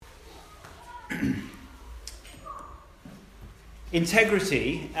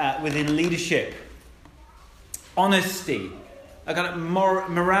integrity within leadership, honesty, a kind of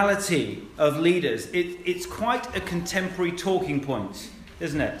morality of leaders. It's quite a contemporary talking point,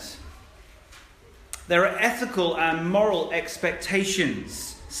 isn't it? There are ethical and moral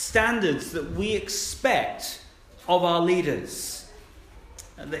expectations, standards that we expect of our leaders.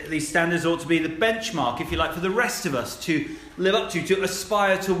 These standards ought to be the benchmark, if you like, for the rest of us to live up to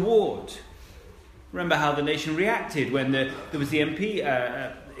aspire toward. Remember how the nation reacted when there was the MP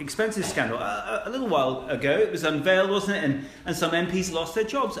expenses scandal. A little while ago, it was unveiled, wasn't it? And some MPs lost their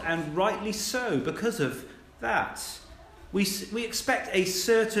jobs, and rightly so, because of that. We expect a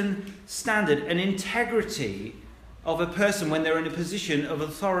certain standard, an integrity of a person when they're in a position of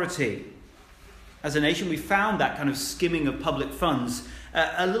authority. As a nation, we found that kind of skimming of public funds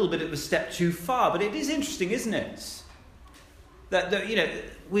a little bit of a step too far. But it is interesting, isn't it? That you know,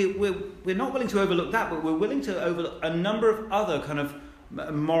 we're not willing to overlook that, but we're willing to overlook a number of other kind of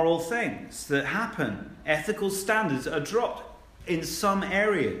moral things that happen. Ethical standards are dropped in some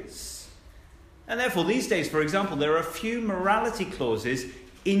areas. And therefore, these days, for example, there are a few morality clauses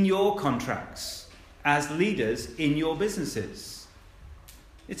in your contracts as leaders in your businesses.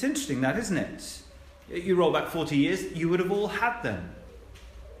 It's interesting that, isn't it? You roll back 40 years, you would have all had them.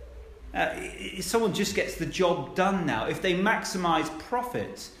 If someone just gets the job done now, if they maximise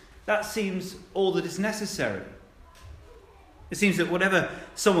profit, that seems all that is necessary. It seems that whatever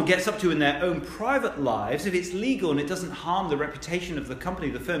someone gets up to in their own private lives, if it's legal and it doesn't harm the reputation of the company,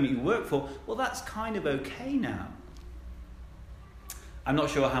 the firm that you work for, well, that's kind of okay now. I'm not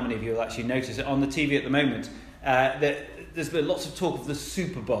sure how many of you will actually notice it on the TV at the moment. There's been lots of talk of the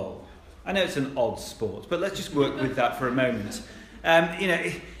Super Bowl. I know it's an odd sport, but let's just work with that for a moment.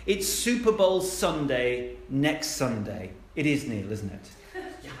 It's Super Bowl Sunday next Sunday. It is, Neil, isn't it?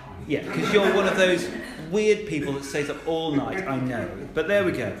 Yeah, because you're one of those weird people that stays up all night, I know. But there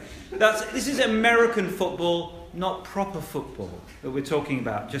we go. This is American football, not proper football that we're talking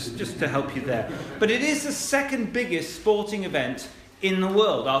about, just to help you there. But it is the second biggest sporting event in the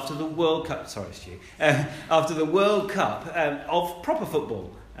world after the World Cup. Sorry, Stu. After the World Cup of proper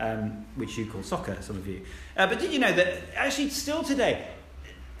football, which you call soccer, some of you. But did you know that actually still today,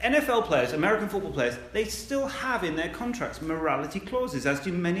 NFL players, American football players, they still have in their contracts morality clauses, as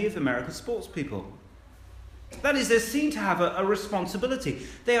do many of American sports people. That is, they're seen to have a responsibility.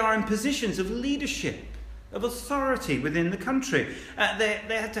 They are in positions of leadership, of authority within the country. They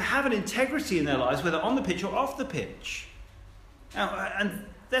have to have an integrity in their lives, whether on the pitch or off the pitch. And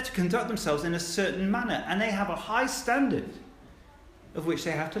they're to conduct themselves in a certain manner, and they have a high standard of which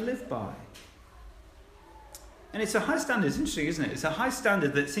they have to live by. And it's a high standard, it's interesting, isn't it? It's a high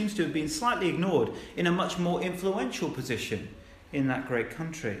standard that seems to have been slightly ignored in a much more influential position in that great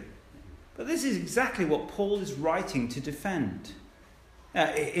country. But this is exactly what Paul is writing to defend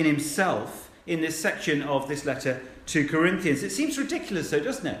in himself in this section of this letter to Corinthians. It seems ridiculous though,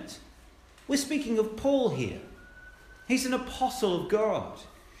 doesn't it? We're speaking of Paul here. He's an apostle of God.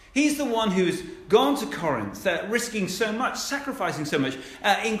 He's the one who's gone to Corinth, risking so much, sacrificing so much,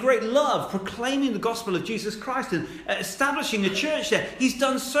 in great love, proclaiming the gospel of Jesus Christ and establishing a church there. He's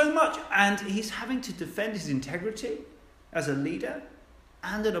done so much, and he's having to defend his integrity as a leader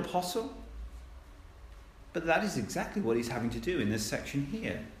and an apostle. But that is exactly what he's having to do in this section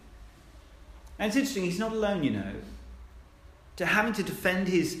here. And it's interesting, he's not alone, you know, to having to defend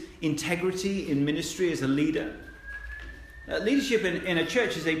his integrity in ministry as a leader. Leadership in a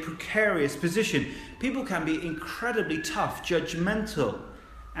church is a precarious position. People can be incredibly tough, judgmental,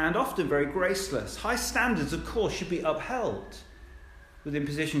 and often very graceless. High standards, of course, should be upheld within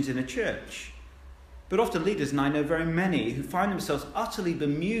positions in a church. But often leaders, and I know very many, who find themselves utterly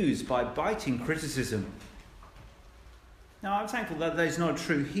bemused by biting criticism. Now, I'm thankful that that is not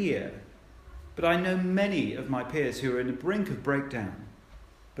true here, but I know many of my peers who are on the brink of breakdown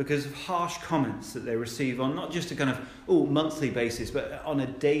because of harsh comments that they receive on not just a kind of monthly basis, but on a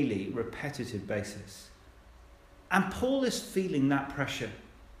daily, repetitive basis. And Paul is feeling that pressure.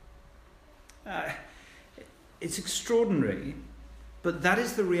 It's extraordinary, but that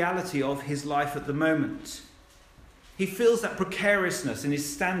is the reality of his life at the moment. He feels that precariousness in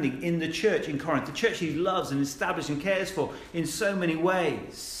his standing in the church in Corinth, the church he loves and establishes and cares for in so many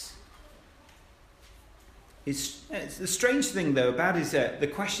ways. It's the strange thing, though, about the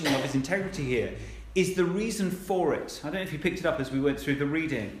questioning of his integrity here is the reason for it. I don't know if you picked it up as we went through the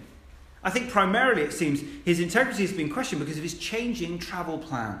reading. I think primarily it seems his integrity has been questioned because of his changing travel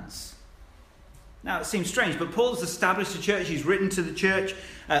plans. Now, it seems strange, but Paul's established a church. He's written to the church.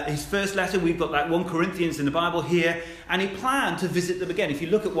 His first letter, we've got that 1 Corinthians in the Bible here. And he planned to visit them again. If you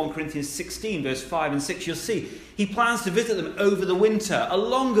look at 1 Corinthians 16, verse 5 and 6, you'll see he plans to visit them over the winter, a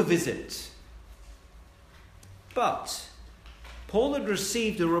longer visit. But Paul had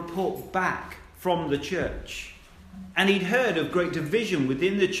received a report back from the church. And he'd heard of great division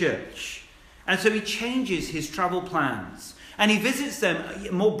within the church. And so he changes his travel plans. And he visits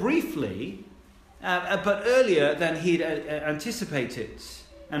them more briefly, but earlier than he'd anticipated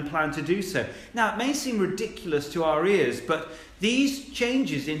and planned to do so. Now, it may seem ridiculous to our ears, but these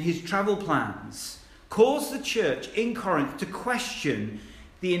changes in his travel plans caused the church in Corinth to question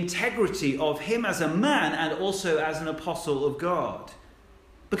the integrity of him as a man and also as an apostle of God.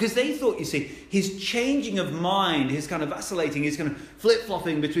 Because they thought, you see, his changing of mind, his kind of vacillating, his kind of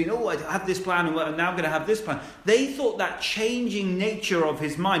flip-flopping between, I have this plan and now I'm going to have this plan. They thought that changing nature of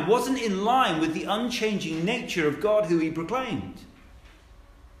his mind wasn't in line with the unchanging nature of God who he proclaimed.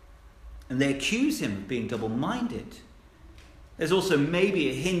 And they accuse him of being double-minded. There's also maybe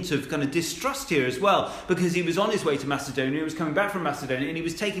a hint of kind of distrust here as well, because he was on his way to Macedonia, he was coming back from Macedonia, and he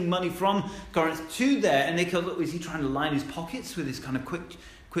was taking money from Corinth to there, and they thought, look, is he trying to line his pockets with his kind of quick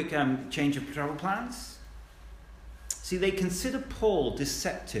change of travel plans? See, they consider Paul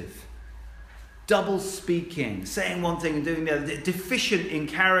deceptive, double-speaking, saying one thing and doing the other, deficient in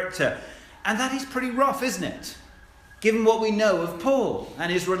character. And that is pretty rough, isn't it? Given what we know of Paul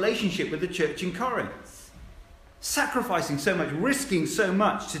and his relationship with the church in Corinth. Sacrificing so much, risking so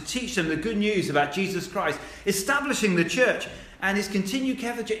much to teach them the good news about Jesus Christ, establishing the church, and his continued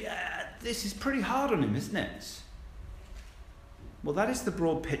careful. This is pretty hard on him, isn't it? Well, that is the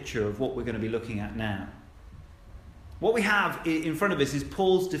broad picture of what we're going to be looking at now. What we have in front of us is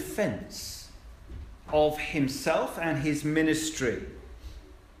Paul's defense of himself and his ministry.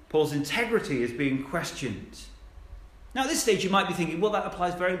 Paul's integrity is being questioned. Now, at this stage, you might be thinking, well, that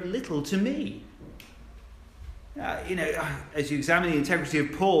applies very little to me. As you examine the integrity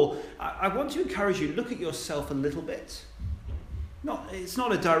of Paul, I want to encourage you to look at yourself a little bit. It's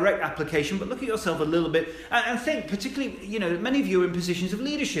not a direct application, but look at yourself a little bit and think, particularly, many of you are in positions of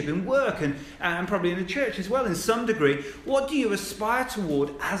leadership in work and probably in the church as well in some degree. What do you aspire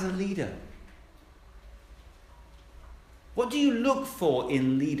toward as a leader? What do you look for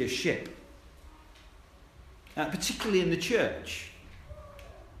in leadership? Particularly in the church.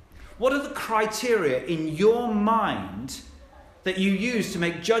 What are the criteria in your mind that you use to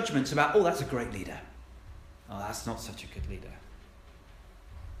make judgments about, that's a great leader. Oh, that's not such a good leader.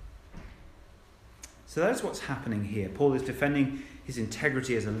 So that's what's happening here. Paul is defending his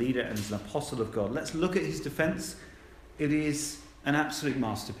integrity as a leader and as an apostle of God. Let's look at his defense. It is an absolute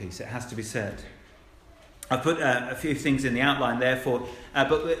masterpiece, it has to be said. I've put a few things in the outline therefore,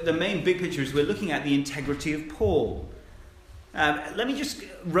 but the main big picture is we're looking at the integrity of Paul. Let me just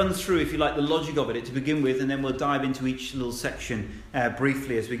run through, if you like, the logic of it to begin with, and then we'll dive into each little section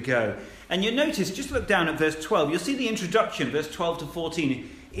briefly as we go. And you'll notice, just look down at verse 12, you'll see the introduction, verse 12 to 14.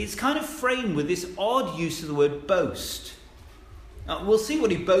 It's kind of framed with this odd use of the word boast. We'll see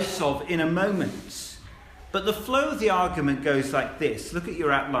what he boasts of in a moment. But the flow of the argument goes like this. Look at your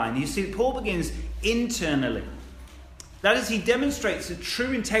outline. You see, Paul begins internally. That is, he demonstrates that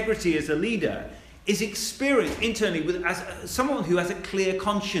true integrity as a leader is experienced internally as someone who has a clear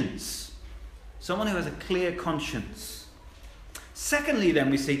conscience. Someone who has a clear conscience. Secondly, then,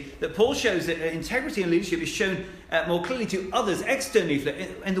 we see that Paul shows that integrity and leadership is shown more clearly to others externally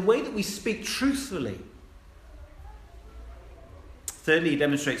in the way that we speak truthfully. Thirdly, he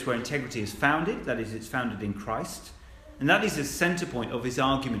demonstrates where integrity is founded. That is, it's founded in Christ. And that is the centre point of his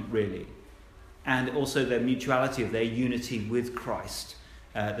argument, really. And also the mutuality of their unity with Christ,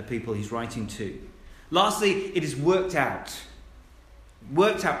 the people he's writing to. Lastly, it is worked out.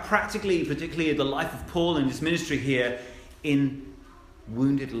 Worked out practically, particularly in the life of Paul and his ministry here, in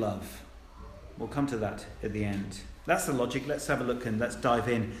wounded love. We'll come to that at the end. That's the logic. Let's have a look and let's dive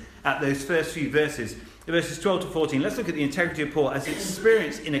in at those first few verses. Verses 12 to 14. Let's look at the integrity of Paul as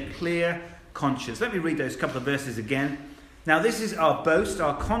experienced in a clear conscience. Let me read those couple of verses again. Now this is our boast.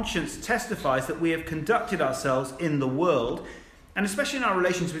 Our conscience testifies that we have conducted ourselves in the world, and especially in our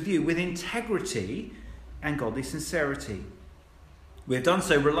relations with you, with integrity and godly sincerity. We have done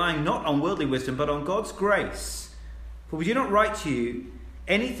so relying not on worldly wisdom, but on God's grace. For we do not write to you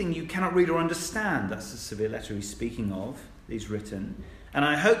anything you cannot read or understand. That's the severe letter he's speaking of, he's written. And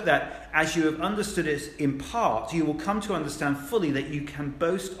I hope that as you have understood it in part, you will come to understand fully that you can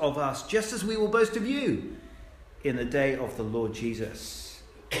boast of us, just as we will boast of you in the day of the Lord Jesus.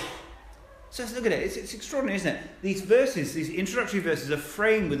 So Just look at it. It's extraordinary, isn't it? These verses, these introductory verses, are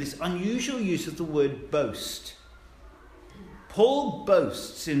framed with this unusual use of the word boast. Paul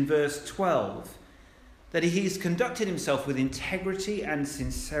boasts in verse 12 that he has conducted himself with integrity and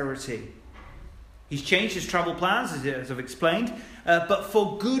sincerity. He's changed his travel plans, as I've explained, but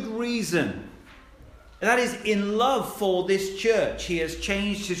for good reason. That is, in love for this church, he has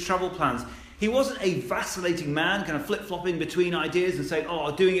changed his travel plans. He wasn't a vacillating man, kind of flip-flopping between ideas and saying,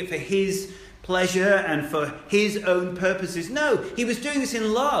 doing it for his pleasure and for his own purposes. No, he was doing this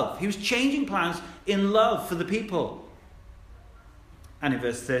in love. He was changing plans in love for the people. And in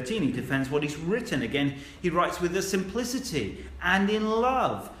verse 13, he defends what he's written. Again, he writes with a simplicity and in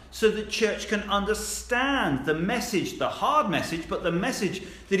love, so the church can understand the message, the hard message, but the message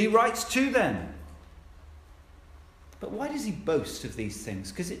that he writes to them. But why does he boast of these things?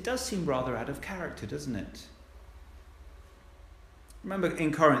 Because it does seem rather out of character, doesn't it? Remember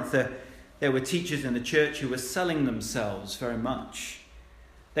in Corinth, there were teachers in the church who were selling themselves very much.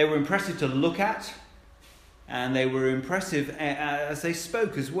 They were impressive to look at, and they were impressive as they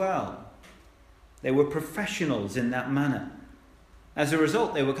spoke as well. They were professionals in that manner. As a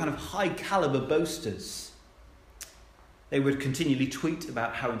result, they were kind of high-caliber boasters. They would continually tweet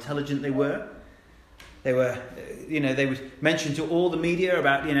about how intelligent they were. They would mention to all the media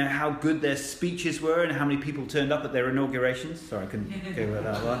about, how good their speeches were and how many people turned up at their inaugurations. Sorry, I couldn't go with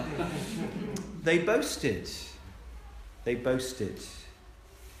that one. They boasted.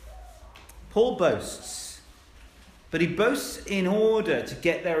 Paul boasts, but he boasts in order to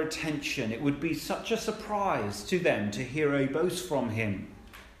get their attention. It would be such a surprise to them to hear a boast from him.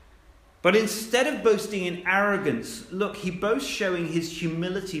 But instead of boasting in arrogance, look, he boasts showing his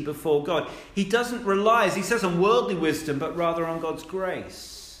humility before God. He doesn't rely, as he says, on worldly wisdom, but rather on God's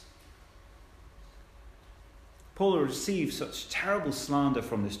grace. Paul received such terrible slander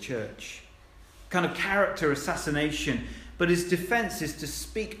from this church, kind of character assassination, but his defense is to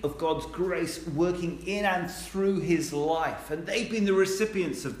speak of God's grace working in and through his life, and they've been the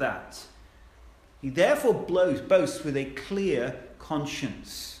recipients of that. He therefore boasts with a clear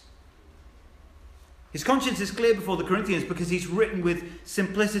conscience. His conscience is clear before the Corinthians because he's written with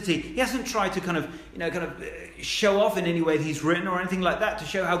simplicity. He hasn't tried to kind of show off in any way that he's written or anything like that to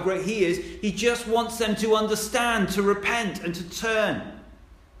show how great he is. He just wants them to understand, to repent and to turn.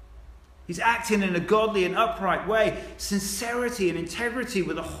 He's acting in a godly and upright way. Sincerity and integrity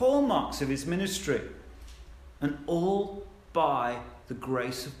were the hallmarks of his ministry. And all by the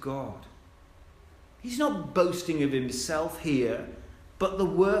grace of God. He's not boasting of himself here, but the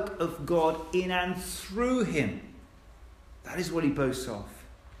work of God in and through him. That is what he boasts of.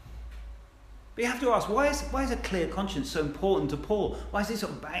 But you have to ask, why is a clear conscience so important to Paul? Why is he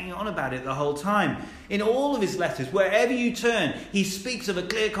sort of banging on about it the whole time? In all of his letters, wherever you turn, he speaks of a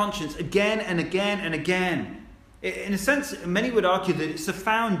clear conscience again and again and again. In a sense, many would argue that it's the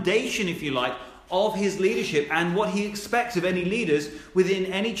foundation, if you like, of his leadership and what he expects of any leaders within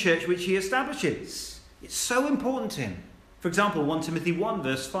any church which he establishes. It's so important to him. For example, 1 Timothy 1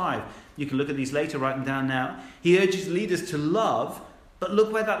 verse 5. You can look at these later, write them down now. He urges leaders to love, but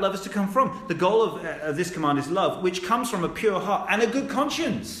look where that love is to come from. The goal of this command is love, which comes from a pure heart and a good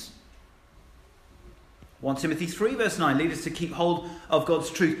conscience. 1 Timothy 3 verse 9. Leaders to keep hold of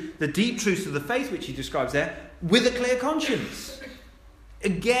God's truth, the deep truths of the faith, which he describes there, with a clear conscience.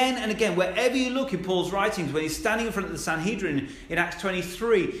 Again and again, wherever you look in Paul's writings, when he's standing in front of the Sanhedrin in Acts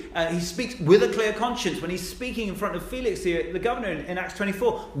 23, he speaks with a clear conscience. When he's speaking in front of Felix, the governor, in Acts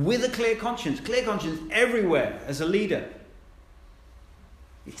 24, with a clear conscience everywhere as a leader.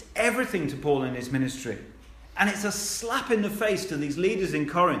 It's everything to Paul in his ministry. And it's a slap in the face to these leaders in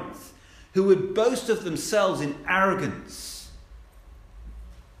Corinth who would boast of themselves in arrogance.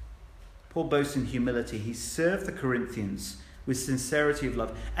 Paul boasts in humility. He served the Corinthians with sincerity of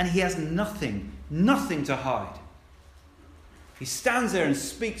love, and he has nothing to hide. He stands there and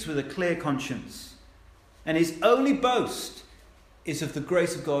speaks with a clear conscience, and his only boast is of the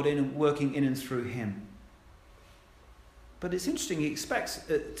grace of God working in and through him. But it's interesting, he expects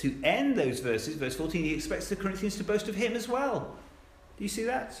to end those verses, verse 14, he expects the Corinthians to boast of him as well. Do you see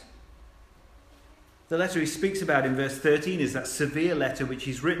that? The letter he speaks about in verse 13 is that severe letter which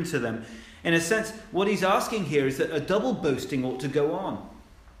he's written to them. In a sense, what he's asking here is that a double boasting ought to go on.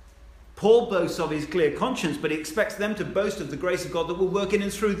 Paul boasts of his clear conscience, but he expects them to boast of the grace of God that will work in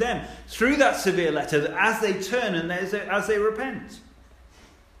and through them, through that severe letter, that as they turn and as they repent.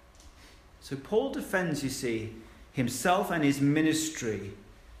 So Paul defends, you see, himself and his ministry,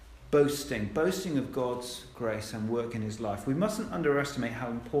 boasting of God's grace and work in his life. We mustn't underestimate how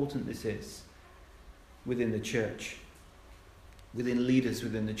important this is within the church, within leaders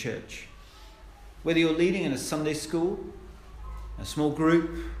within the church. Whether you're leading in a Sunday school, a small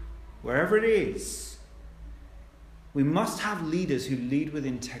group, wherever it is, we must have leaders who lead with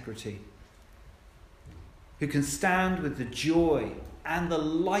integrity, who can stand with the joy and the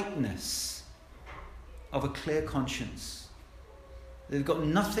lightness of a clear conscience. They've got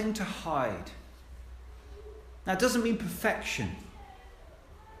nothing to hide. Now, it doesn't mean perfection,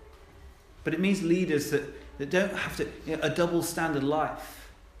 but it means leaders that don't have to, a double standard life.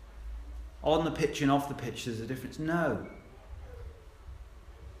 On the pitch and off the pitch, there's a difference. No.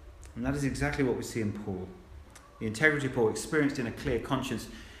 And that is exactly what we see in Paul. The integrity of Paul experienced in a clear conscience.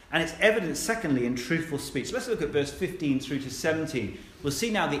 And it's evident, secondly, in truthful speech. So let's look at verse 15 through to 17. We'll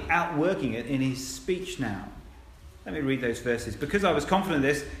see now the outworking in his speech now. Let me read those verses. Because I was confident of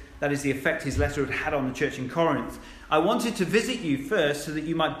this, that is the effect his letter had had on the church in Corinth, I wanted to visit you first so that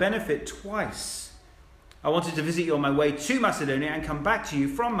you might benefit twice. I wanted to visit you on my way to Macedonia and come back to you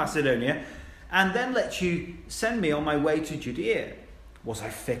from Macedonia and then let you send me on my way to Judea. Was I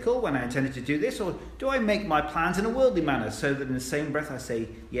fickle when I intended to do this, or do I make my plans in a worldly manner so that in the same breath I say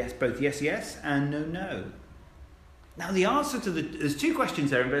yes, both yes, yes, and no, no? Now the answer to there's two questions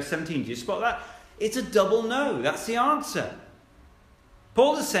there in verse 17. Do you spot that? It's a double no. That's the answer.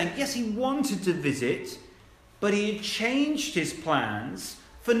 Paul is saying, yes, he wanted to visit, but he had changed his plans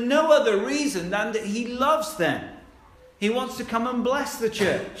for no other reason than that he loves them. He wants to come and bless the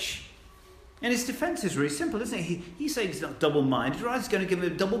church. And his defense is really simple, isn't it? He's saying he's not double-minded, right? He's going to give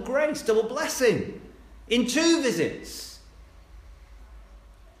him double grace, double blessing in 2 visits.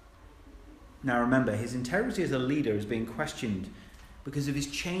 Now remember, his integrity as a leader is being questioned because of his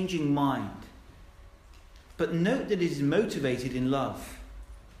changing mind. But note that it is motivated in love.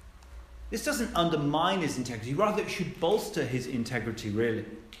 This doesn't undermine his integrity, rather it should bolster his integrity, really.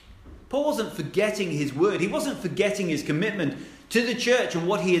 Paul wasn't forgetting his word. He wasn't forgetting his commitment to the church and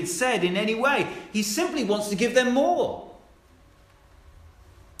what he had said in any way. He simply wants to give them more.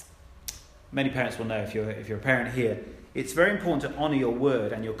 Many parents will know, if you're a parent here, it's very important to honour your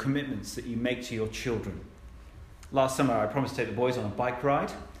word and your commitments that you make to your children. Last summer I promised to take the boys on a bike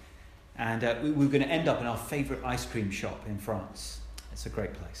ride, and we were going to end up in our favourite ice cream shop in France. It's a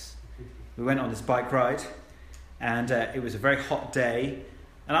great place. We went on this bike ride, and it was a very hot day.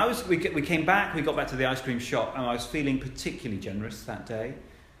 And we came back, we got back to the ice cream shop, and I was feeling particularly generous that day.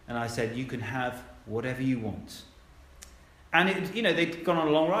 And I said, you can have whatever you want. And they'd gone on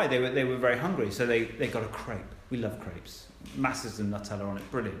a long ride. They were very hungry, so they got a crepe. We love crepes. Masses of Nutella on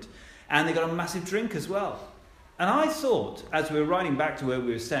it, brilliant. And they got a massive drink as well. And I thought, as we were riding back to where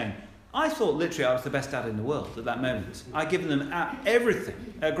we were staying, I thought literally I was the best dad in the world at that moment. I'd given them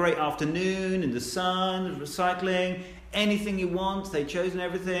everything. A great afternoon in the sun, recycling, anything you want. They'd chosen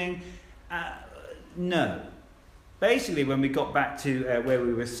everything. No. Basically, when we got back to where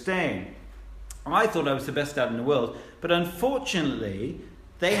we were staying, I thought I was the best dad in the world. But unfortunately,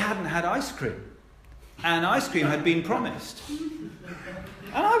 they hadn't had ice cream. And ice cream had been promised.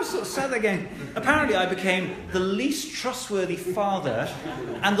 And I was sort of sat there going, apparently I became the least trustworthy father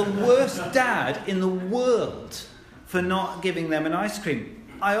and the worst dad in the world for not giving them an ice cream.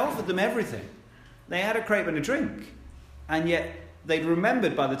 I offered them everything. They had a crepe and a drink. And yet they'd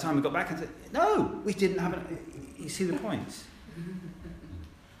remembered by the time we got back and said, no, we didn't have it. You see the point?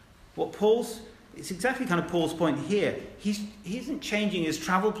 It's exactly kind of Paul's point here. He isn't changing his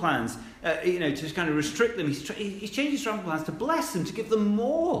travel plans, to just kind of restrict them. He's changing his travel plans to bless them, to give them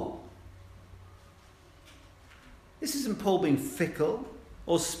more. This isn't Paul being fickle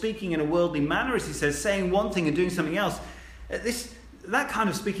or speaking in a worldly manner, as he says, saying one thing and doing something else. That kind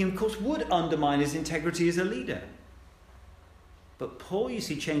of speaking, of course, would undermine his integrity as a leader. But Paul, you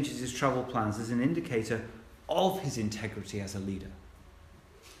see, changes his travel plans as an indicator of his integrity as a leader.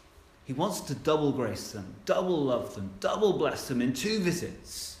 He wants to double grace them, double love them, double bless them in 2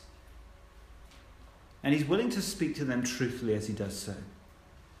 visits. And he's willing to speak to them truthfully as he does so.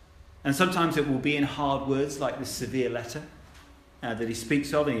 And sometimes it will be in hard words like this severe letter that he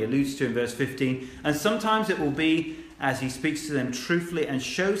speaks of and he alludes to in verse 15. And sometimes it will be as he speaks to them truthfully and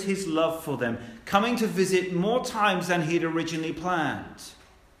shows his love for them, coming to visit more times than he had originally planned.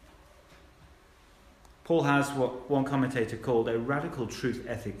 Paul has what one commentator called a radical truth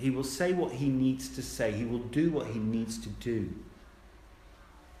ethic. He will say what he needs to say. He will do what he needs to do.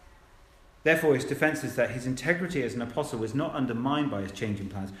 Therefore, his defense is that his integrity as an apostle was not undermined by his changing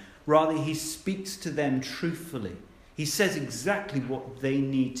plans. Rather, he speaks to them truthfully. He says exactly what they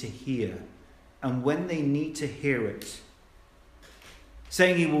need to hear and when they need to hear it.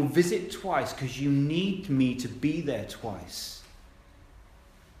 Saying he will visit twice because you need me to be there twice.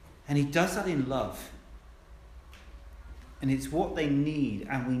 And he does that in love. And it's what they need,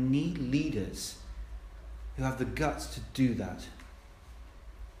 and we need leaders who have the guts to do that.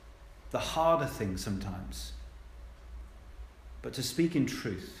 The harder thing sometimes, but to speak in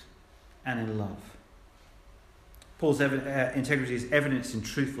truth and in love. Paul's integrity is evidenced in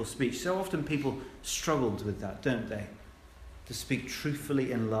truthful speech. So often people struggled with that, don't they? To speak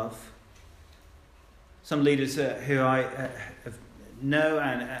truthfully in love. Some leaders who I know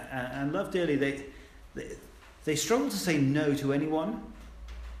and love dearly, they struggle to say no to anyone.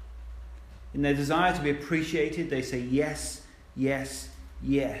 In their desire to be appreciated, they say yes, yes,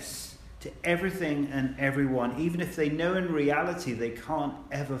 yes to everything and everyone, even if they know in reality they can't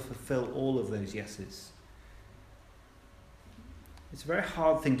ever fulfill all of those yeses. It's a very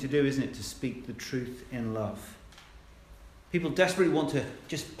hard thing to do, isn't it, to speak the truth in love. People desperately want to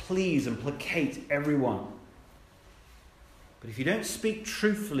just please and placate everyone. But if you don't speak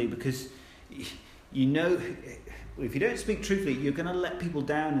truthfully, because you know, if you don't speak truthfully, you're going to let people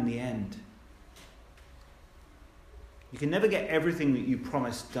down in the end. You can never get everything that you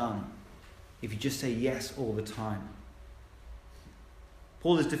promised done if you just say yes all the time.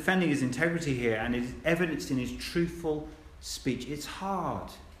 Paul is defending his integrity here, and it is evidenced in his truthful speech. It's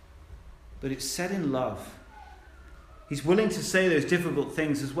hard, but it's said in love. He's willing to say those difficult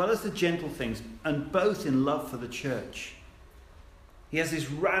things as well as the gentle things, and both in love for the church. He has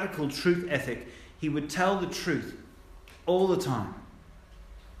this radical truth ethic. He would tell the truth all the time.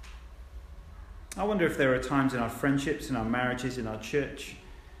 I wonder if there are times in our friendships, in our marriages, in our church,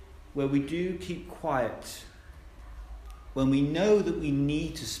 where we do keep quiet, when we know that we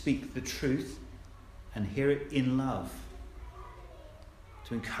need to speak the truth and hear it in love,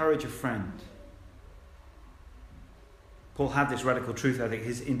 to encourage a friend. Paul had this radical truth ethic.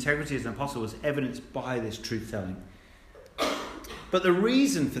 His integrity as an apostle was evidenced by this truth-telling. But the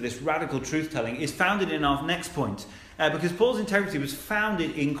reason for this radical truth-telling is founded in our next point, because Paul's integrity was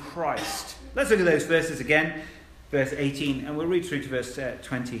founded in Christ. Let's look at those verses again, verse 18, and we'll read through to verse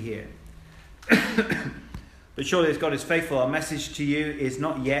 20 here. But surely as God is faithful, our message to you is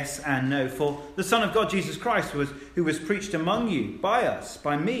not yes and no. For the Son of God, Jesus Christ, who was preached among you by us,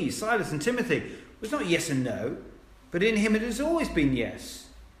 by me, Silas and Timothy, was not yes and no, but in him it has always been yes.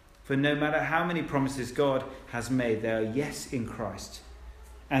 For no matter how many promises God has made, they are yes in Christ.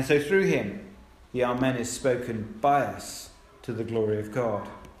 And so through him, the Amen is spoken by us to the glory of God.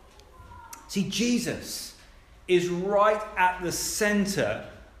 See, Jesus is right at the centre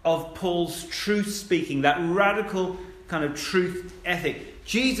of Paul's truth speaking, that radical kind of truth ethic.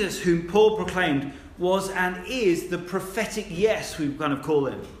 Jesus, whom Paul proclaimed, was and is the prophetic yes, we kind of call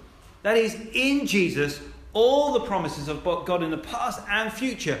him. That is, in Jesus, all the promises of God in the past and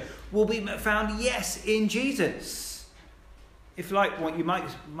future will be found yes in Jesus. If like what you might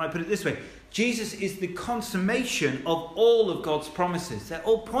put it this way, Jesus is the consummation of all of God's promises. They're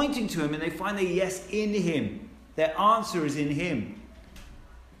all pointing to him and they find their yes in him. Their answer is in him.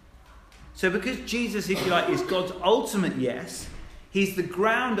 So because Jesus, if you like, is God's ultimate yes, he's the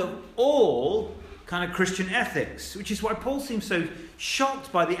ground of all kind of Christian ethics, which is why Paul seems so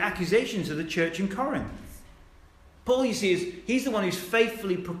shocked by the accusations of the church in Corinth. Paul, you see, he's the one who's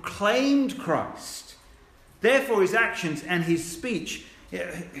faithfully proclaimed Christ. Therefore, his actions and his speech,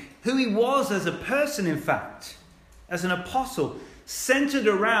 who he was as a person, in fact, as an apostle, centered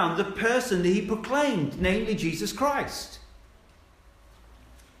around the person that he proclaimed, namely Jesus Christ.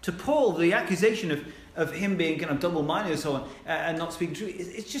 To Paul, the accusation of him being kind of double-minded and so on, and not speaking truth,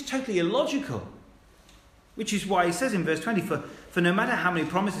 it's just totally illogical. Which is why he says in verse 20, for no matter how many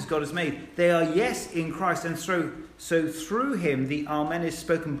promises God has made, they are yes in Christ, and so through him the Amen is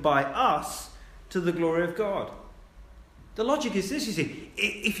spoken by us to the glory of God. The logic is this, you see.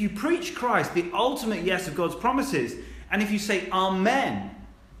 If you preach Christ, the ultimate yes of God's promises, and if you say Amen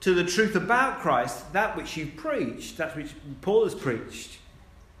to the truth about Christ, that which you've preached, that which Paul has preached,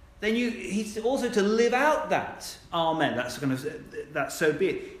 then he's also to live out that Amen. That's so be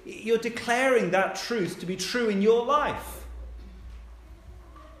it. You're declaring that truth to be true in your life.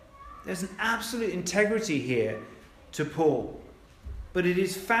 There's an absolute integrity here to Paul, but it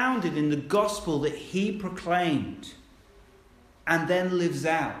is founded in the gospel that he proclaimed and then lives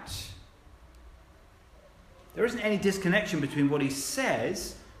out. There isn't any disconnection between what he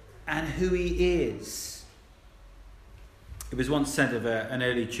says and who he is. It was once said of an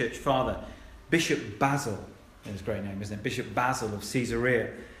early church father, Bishop Basil. That's a great name, isn't it? Bishop Basil of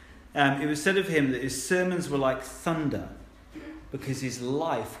Caesarea. It was said of him that his sermons were like thunder because his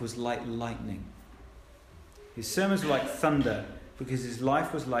life was like lightning. His sermons were like thunder because his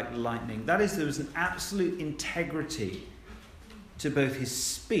life was like lightning. That is, there was an absolute integrity to both his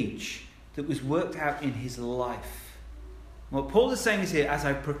speech that was worked out in his life. What Paul is saying is here, as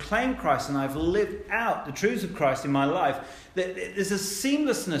I proclaim Christ and I've lived out the truths of Christ in my life, that there's a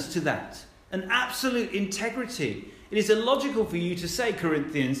seamlessness to that, an absolute integrity. It is illogical for you to say,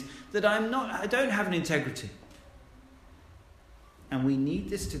 Corinthians, that I don't have an integrity. And we need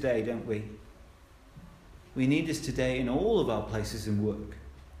this today, don't we? We need this today in all of our places in work,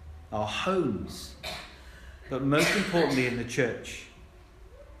 our homes, but most importantly in the church.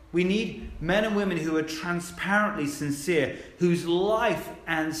 We need men and women who are transparently sincere, whose life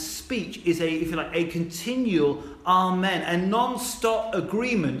and speech is a continual amen, a non-stop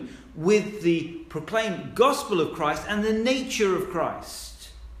agreement with the proclaimed gospel of Christ and the nature of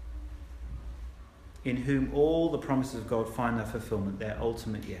Christ, in whom all the promises of God find their fulfillment, their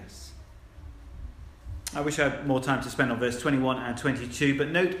ultimate yes. I wish I had more time to spend on verse 21 and 22,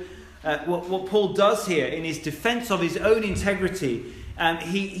 but note what Paul does here in his defense of his own integrity.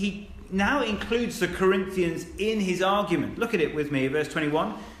 He now includes the Corinthians in his argument. Look at it with me, verse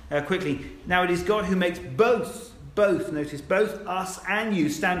 21, quickly. Now it is God who makes both, notice, both us and you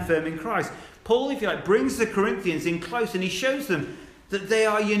stand firm in Christ. Paul, if you like, brings the Corinthians in close and he shows them that they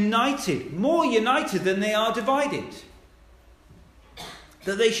are united, more united than they are divided.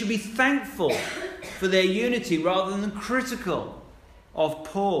 That they should be thankful for their unity rather than critical of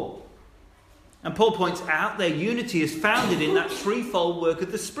Paul. And Paul points out their unity is founded in that threefold work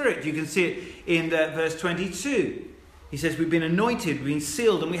of the Spirit. You can see it in verse 22. He says we've been anointed, we've been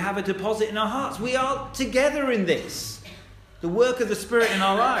sealed, and we have a deposit in our hearts. We are together in this. The work of the Spirit in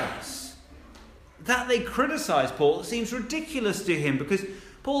our lives. That they criticize Paul, it seems ridiculous to him because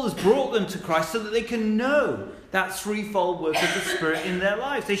Paul has brought them to Christ so that they can know that threefold work of the Spirit in their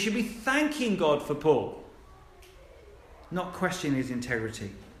lives. They should be thanking God for Paul, not questioning his integrity.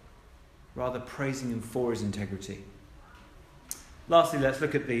 Rather praising him for his integrity. Lastly, let's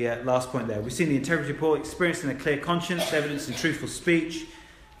look at the last point there. We've seen the integrity of Paul experienced in a clear conscience, evidenced in truthful speech,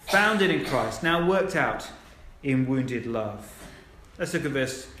 founded in Christ, now worked out in wounded love. Let's look at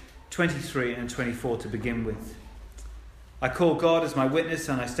verse 23 and 24 to begin with. I call God as my witness,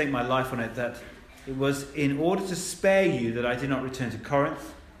 and I stake my life on it, that it was in order to spare you that I did not return to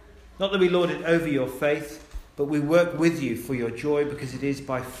Corinth. Not that we lorded over your faith, but we work with you for your joy, because it is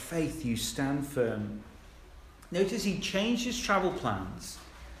by faith you stand firm. Notice he changed his travel plans.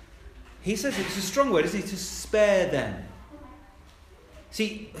 He says it's a strong word, isn't it? To spare them.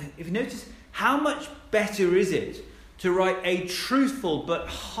 See, if you notice, how much better is it to write a truthful but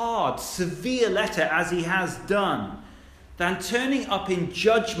hard, severe letter as he has done, than turning up in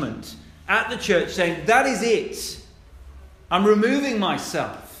judgment at the church saying, that is it. I'm removing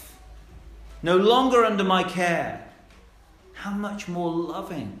myself. No longer under my care. How much more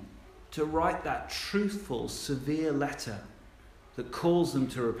loving to write that truthful, severe letter that calls them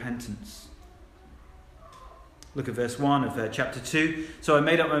to repentance. Look at verse 1 of chapter 2. So I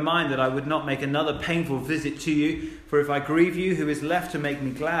made up my mind that I would not make another painful visit to you, for if I grieve you, who is left to make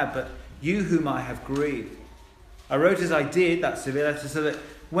me glad, but you whom I have grieved. I wrote as I did, that severe letter, so that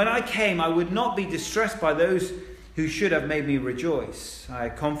when I came I would not be distressed by those who should have made me rejoice. I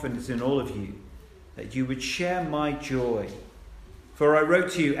had confidence in all of you, that you would share my joy. For I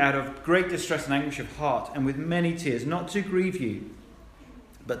wrote to you out of great distress and anguish of heart, and with many tears, not to grieve you,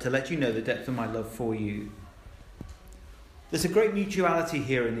 but to let you know the depth of my love for you. There's a great mutuality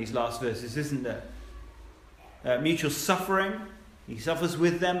here in these last verses, isn't there? Mutual suffering. He suffers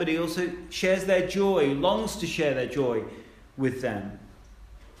with them, but he also shares their joy, longs to share their joy with them.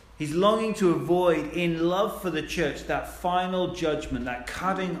 He's longing to avoid, in love for the church, that final judgment, that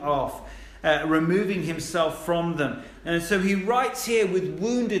cutting off, removing himself from them. And so he writes here with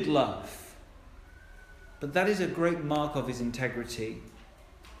wounded love. But that is a great mark of his integrity.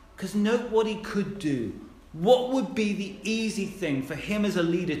 Because note what he could do. What would be the easy thing for him as a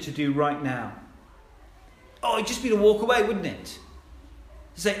leader to do right now? Oh, it'd just be to walk away, wouldn't it?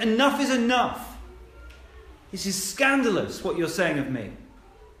 To say, enough is enough. This is scandalous, what you're saying of me.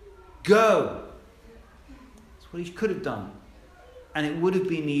 Go. That's what he could have done. And it would have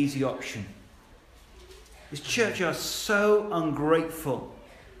been the easy option. This church are so ungrateful.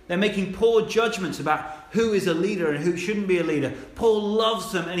 They're making poor judgments about who is a leader and who shouldn't be a leader. Paul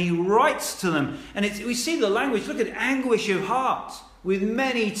loves them and he writes to them. And we see the language. Look at anguish of heart with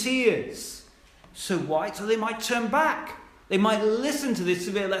many tears. So why? So they might turn back. They might listen to this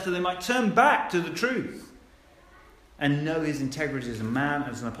severe letter. They might turn back to the truth and know his integrity as a man,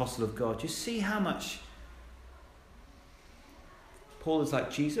 as an apostle of God. Do you see how much Paul is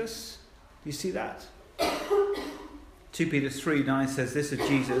like Jesus? Do you see that? 2 Peter 3:9 says this of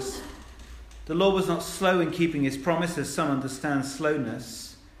Jesus: the Lord was not slow in keeping his promise, as some understand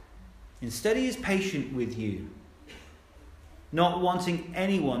slowness. Instead, he is patient with you, not wanting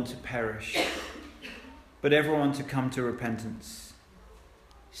anyone to perish, but everyone to come to repentance.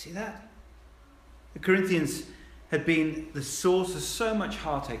 You see that? The Corinthians had been the source of so much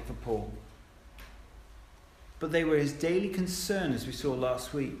heartache for Paul. But they were his daily concern, as we saw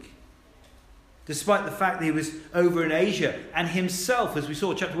last week. Despite the fact that he was over in Asia, and himself, as we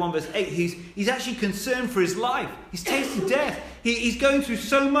saw chapter 1 verse 8, he's actually concerned for his life. He's tasted death. He's going through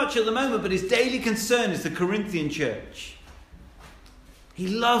so much at the moment, but his daily concern is the Corinthian church. He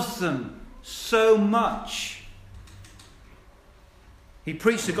loves them so much. He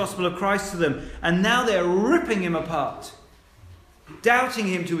preached the gospel of Christ to them, and now they're ripping him apart, doubting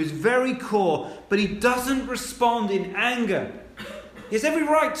him to his very core, but he doesn't respond in anger. He has every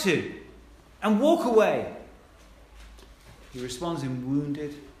right to, and walk away. He responds in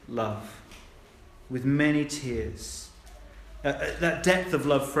wounded love, with many tears. That depth of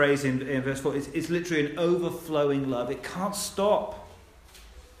love phrase in verse 4 is literally an overflowing love. It can't stop.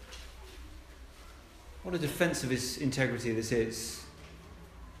 What a defense of his integrity this is.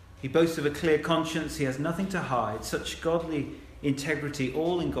 He boasts of a clear conscience. He has nothing to hide. Such godly integrity,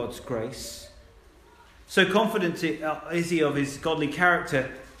 all in God's grace. So confident is he of his godly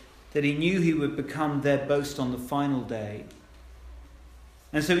character that he knew he would become their boast on the final day.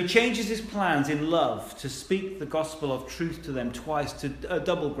 And so he changes his plans in love to speak the gospel of truth to them twice, to a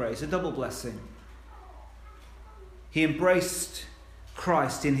double grace, a double blessing. He embraced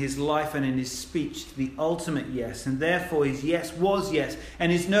Christ in his life and in his speech to the ultimate yes, and therefore his yes was yes,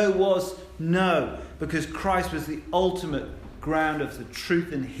 and his no was no, because Christ was the ultimate ground of the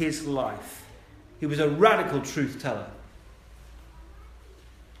truth in his life. He was a radical truth teller.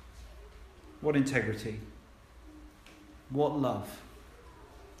 What integrity, what love,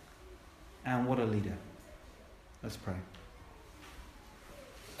 and what a leader. Let's pray.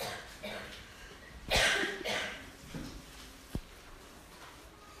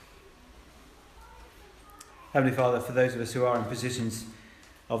 Heavenly Father, for those of us who are in positions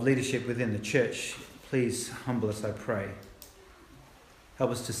of leadership within the church, please humble us, I pray. Help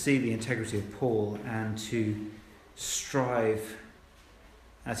us to see the integrity of Paul and to strive,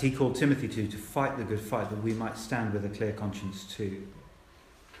 as he called Timothy to fight the good fight, that we might stand with a clear conscience too.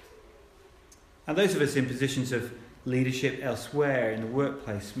 And those of us in positions of leadership elsewhere in the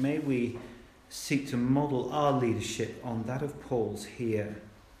workplace, may we seek to model our leadership on that of Paul's here.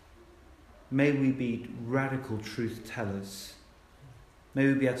 May we be radical truth tellers. May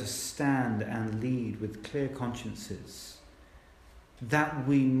we be able to stand and lead with clear consciences, that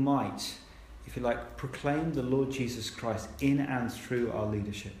we might, if you like, proclaim the Lord Jesus Christ in and through our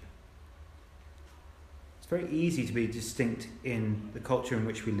leadership. It's very easy to be distinct in the culture in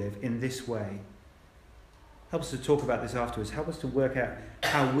which we live in this way. Help us to talk about this afterwards. Help us to work out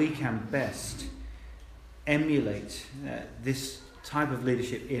how we can best emulate this type of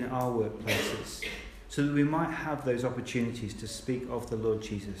leadership in our workplaces, so that we might have those opportunities to speak of the Lord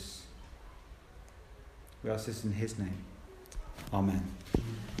Jesus. We ask this in his name. Amen.